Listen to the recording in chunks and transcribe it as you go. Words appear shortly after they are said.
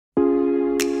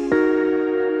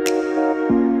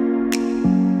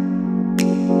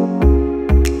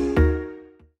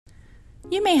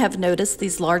may have noticed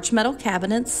these large metal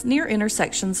cabinets near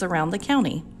intersections around the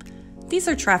county. These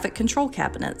are traffic control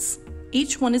cabinets.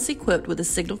 Each one is equipped with a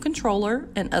signal controller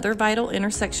and other vital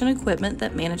intersection equipment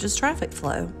that manages traffic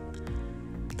flow.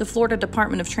 The Florida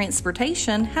Department of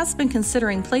Transportation has been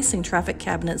considering placing traffic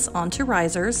cabinets onto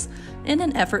risers in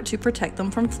an effort to protect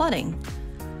them from flooding.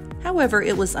 However,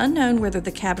 it was unknown whether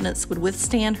the cabinets would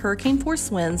withstand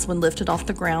hurricane-force winds when lifted off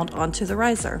the ground onto the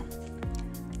riser.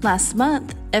 Last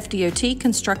month, FDOT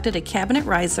constructed a cabinet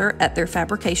riser at their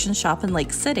fabrication shop in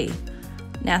Lake City.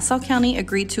 Nassau County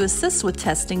agreed to assist with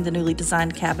testing the newly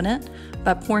designed cabinet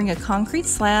by pouring a concrete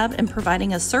slab and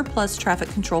providing a surplus traffic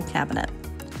control cabinet.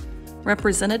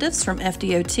 Representatives from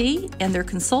FDOT and their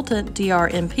consultant,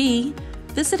 DRMP,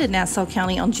 visited Nassau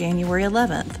County on January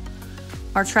 11th.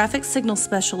 Our traffic signal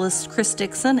specialists, Chris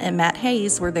Dixon and Matt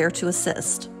Hayes, were there to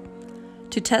assist.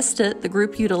 To test it, the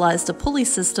group utilized a pulley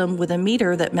system with a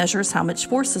meter that measures how much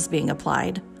force is being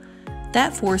applied.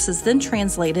 That force is then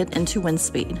translated into wind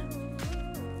speed.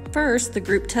 First, the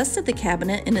group tested the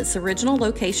cabinet in its original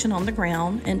location on the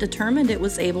ground and determined it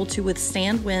was able to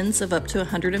withstand winds of up to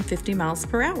 150 miles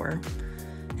per hour.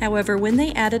 However, when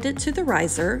they added it to the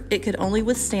riser, it could only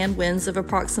withstand winds of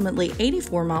approximately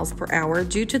 84 miles per hour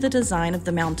due to the design of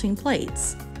the mounting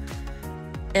plates.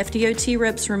 FDOT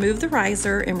reps removed the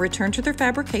riser and returned to their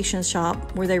fabrication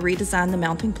shop where they redesigned the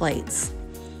mounting plates.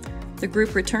 The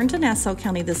group returned to Nassau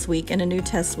County this week and a new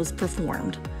test was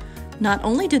performed. Not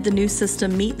only did the new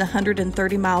system meet the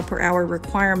 130 mile per hour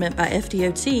requirement by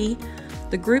FDOT,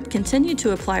 the group continued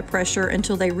to apply pressure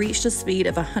until they reached a speed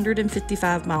of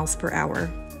 155 miles per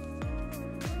hour.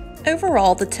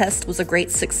 Overall, the test was a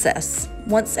great success.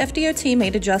 Once FDOT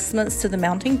made adjustments to the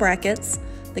mounting brackets,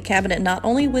 the cabinet not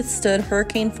only withstood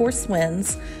hurricane-force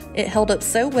winds, it held up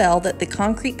so well that the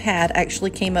concrete pad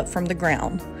actually came up from the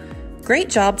ground. Great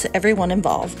job to everyone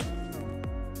involved.